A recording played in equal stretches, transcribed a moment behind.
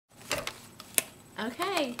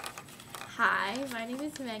Okay. Hi, my name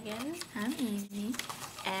is Megan. I'm Amy.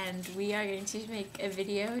 And we are going to make a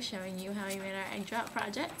video showing you how we made our egg drop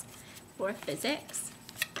project for physics.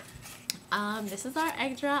 This is our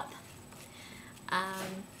egg drop.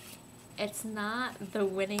 It's not the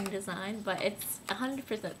winning design, but it's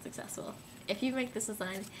 100% successful. If you make this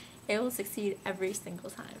design, it will succeed every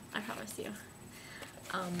single time, I promise you.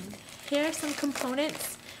 Here are some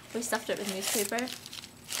components. We stuffed it with newspaper.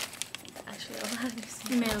 Actually, a lot of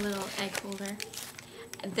newspaper. We made a little egg holder.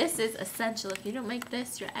 This is essential. If you don't make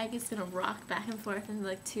this, your egg is going to rock back and forth in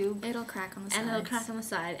the tube. It'll crack on the side. And it'll crack on the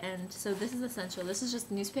side. And so this is essential. This is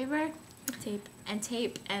just newspaper. Tape. And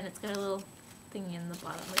tape. And it's got a little thingy in the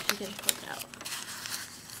bottom, which you can poke out.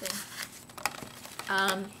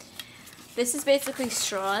 See? This is basically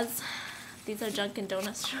straws. These are Dunkin'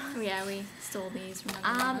 Donut straws. Yeah, we stole these from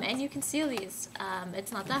Dunkin' Donuts. And you can seal these.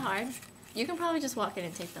 It's not that hard. You can probably just walk in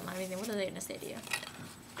and take them. I mean, what are they going to say to you?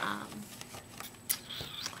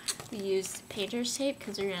 We used painter's tape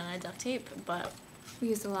because we ran out of duct tape, but we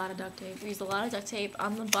used a lot of duct tape. We used a lot of duct tape.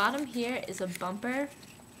 On the bottom here is a bumper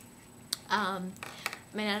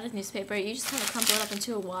made out of newspaper. You just kind of crumple it up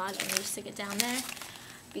into a wad and you just stick it down there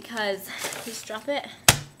because you just drop it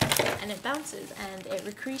and it bounces and it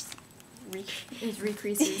decreases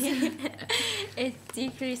it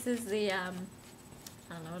decreases the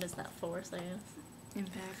I don't know, what is that, force, I guess?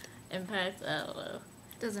 Impact, I don't know.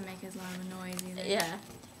 Doesn't make as loud of a noise either. Yeah.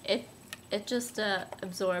 It just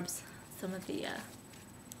absorbs some of the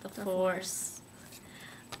force.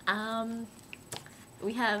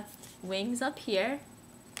 We have wings up here,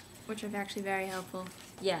 which are actually very helpful.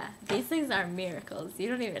 Yeah, these things are miracles. You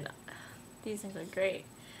don't even know. These things are great.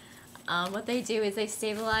 What they do is they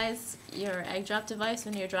stabilize your egg drop device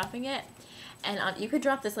when you're dropping it, and you could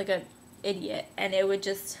drop this like a idiot, and it would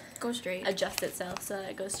just go straight, adjust itself so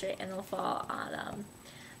that it goes straight, and it'll fall on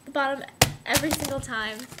the bottom every single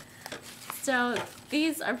time. So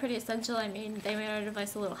these are pretty essential. I mean, they made our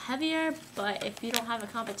device a little heavier, but if you don't have a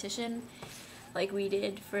competition like we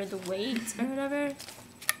did for the weight or whatever,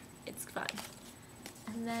 it's fine.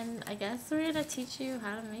 And then I guess we're gonna teach you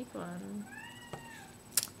how to make one.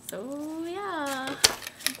 So yeah,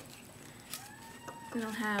 we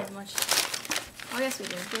don't have much. Oh yes, we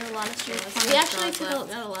do. We have a lot of straws. We actually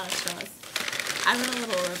got a lot of straws. I went a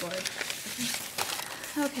little overboard.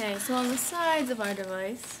 Okay, so on the sides of our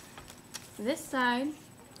device, this side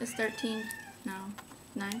is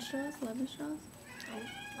 9 straws, 11 straws?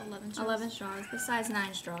 11 straws. 11 straws. This side's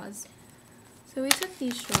 9 straws. So we took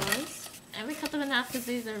these straws. And we cut them in half because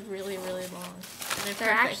these are really, really long. They're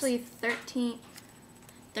actually 13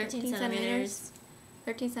 centimeters.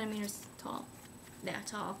 13 centimeters tall. Yeah,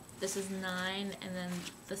 tall. This is 9, and then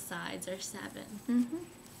the sides are 7.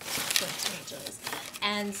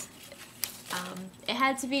 And it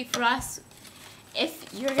had to be, for us,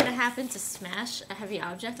 if you're gonna happen to smash a heavy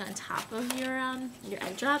object on top of your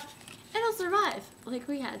egg drop, it'll survive. Like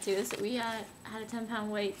we had to. We had a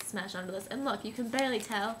 10-pound weight smash onto this, and look, you can barely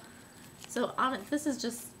tell. So this is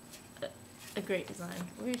just a great design.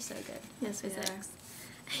 We're so good. Yes, we are.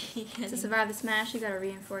 To survive the smash, you gotta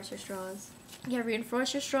reinforce your straws. Yeah,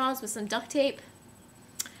 reinforce your straws with some duct tape.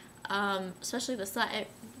 Especially the side.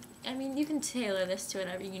 I mean, you can tailor this to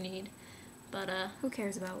whatever you need, but who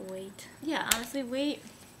cares about weight? Yeah, honestly, weight,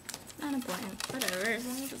 not important. Whatever, as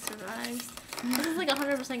long as it survives. This is like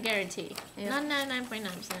 100% guarantee. Yep. Not 99.9%,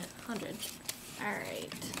 100. All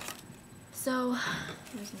right. So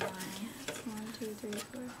here's 9. 1, 2, 3,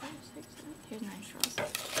 4, 5, 6, 7. Here's 9 straws.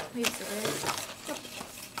 We have scissors. Yep.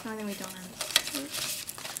 The only thing we don't have is scissors.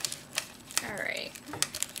 Alright.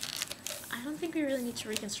 I don't think we really need to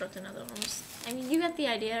reconstruct another one. I mean, you get the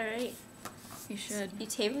idea, right? You should. You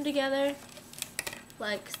tape them together,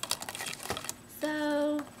 like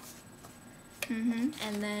so.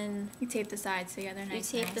 And then you tape the sides together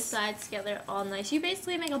nice. You tape the sides together all nice. You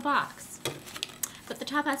basically make a box. But the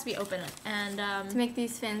top has to be open. And to make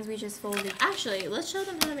these fins, we just folded. Actually, let's show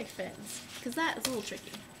them how to make fins, because that is a little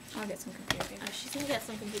tricky. I'll get some computer paper. She's gonna get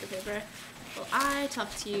some computer paper. Well, I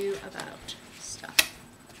talk to you about stuff.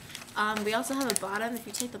 We also have a bottom. If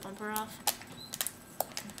you take the bumper off.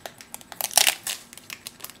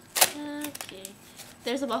 Okay.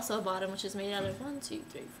 There's also a bottom, which is made out of 1, 2,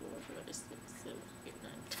 3, 4, 5, 6, 7, 8,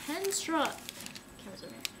 9, 10 straws. Camera's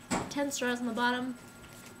over here. 10 straws on the bottom.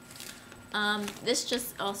 This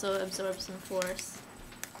just also absorbs some force.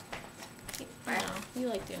 Wow, you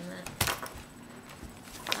like doing that.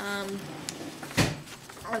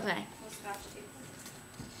 Okay.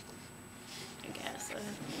 I guess.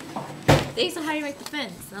 These are how you make the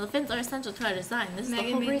fins. Now the fins are essential to our design. This is the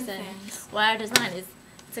whole reason why our design is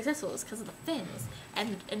successful is because of the fins.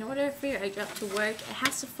 And in order for your egg drop to work, it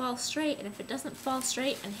has to fall straight. And if it doesn't fall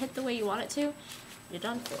straight and hit the way you want it to, you're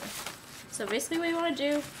done for. So basically what you want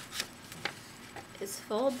to do is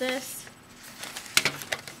fold this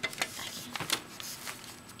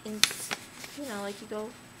in, you know, like you go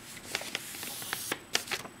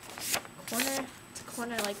corner to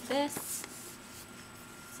corner like this.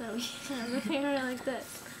 So yeah, the finger like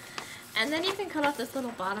this. And then you can cut off this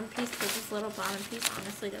little bottom piece, because this little bottom piece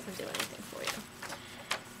honestly doesn't do anything for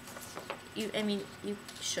you. I mean, you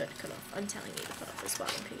should cut off. I'm telling you to cut off this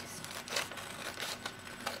bottom piece.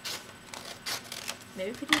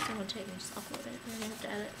 Maybe we could do someone take and just upload it, and then you have to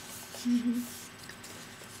edit.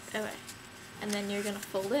 Okay. And then you're going to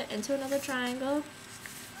fold it into another triangle.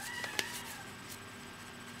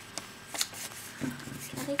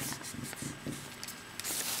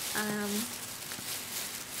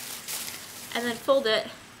 And then fold it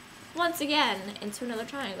once again into another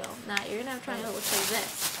triangle. Now you're going to have a triangle that looks like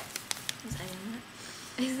this. Is egg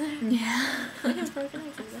in it? Is there? Yeah.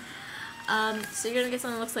 So you're going to get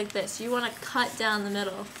something that looks like this. You want to cut down the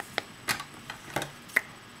middle.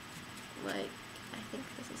 Like, I think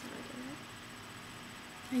this is how I do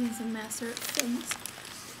it. I need some master at things.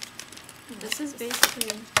 This is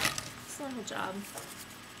basically, it's the whole job.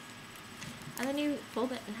 And then you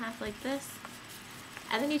fold it in half like this.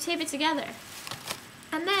 And then you tape it together.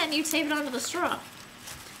 And then you tape it onto the straw.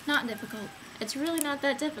 Not difficult. It's really not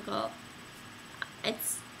that difficult.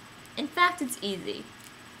 In fact, it's easy.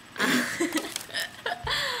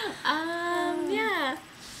 Yeah.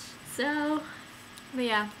 So, But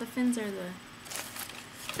yeah, the fins are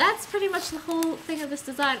that's pretty much the whole thing of this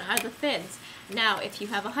design, are the fins. Now, if you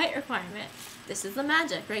have a height requirement, this is the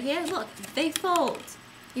magic right here. Look, they fold.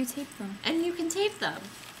 you tape them. And you can tape them.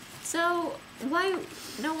 So why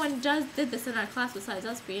no one did this in our class besides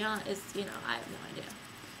us beyond is, you know, I have no idea.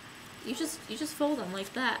 You just fold them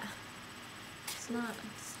like that. It's not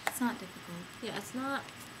difficult. yeah, it's not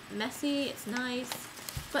messy, it's nice.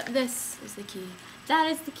 But this is the key. That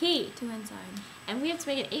is the key. To inside. And we have to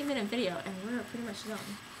make an 8-minute video and we're pretty much done.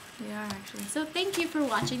 We are actually. So thank you for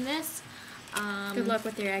watching this. Good luck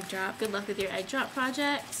with your egg drop. Good luck with your egg drop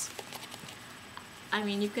project. I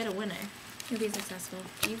mean, you've got a winner. You'll be successful.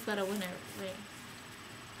 You've got a winner, right?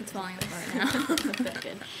 It's falling apart now. Very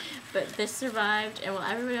good. But this survived, and while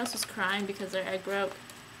everybody else was crying because their egg broke,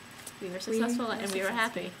 we were successful and we were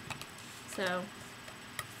happy. So,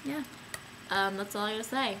 Yeah. that's all I gotta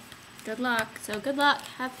say. Good luck. So good luck.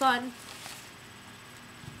 Have fun.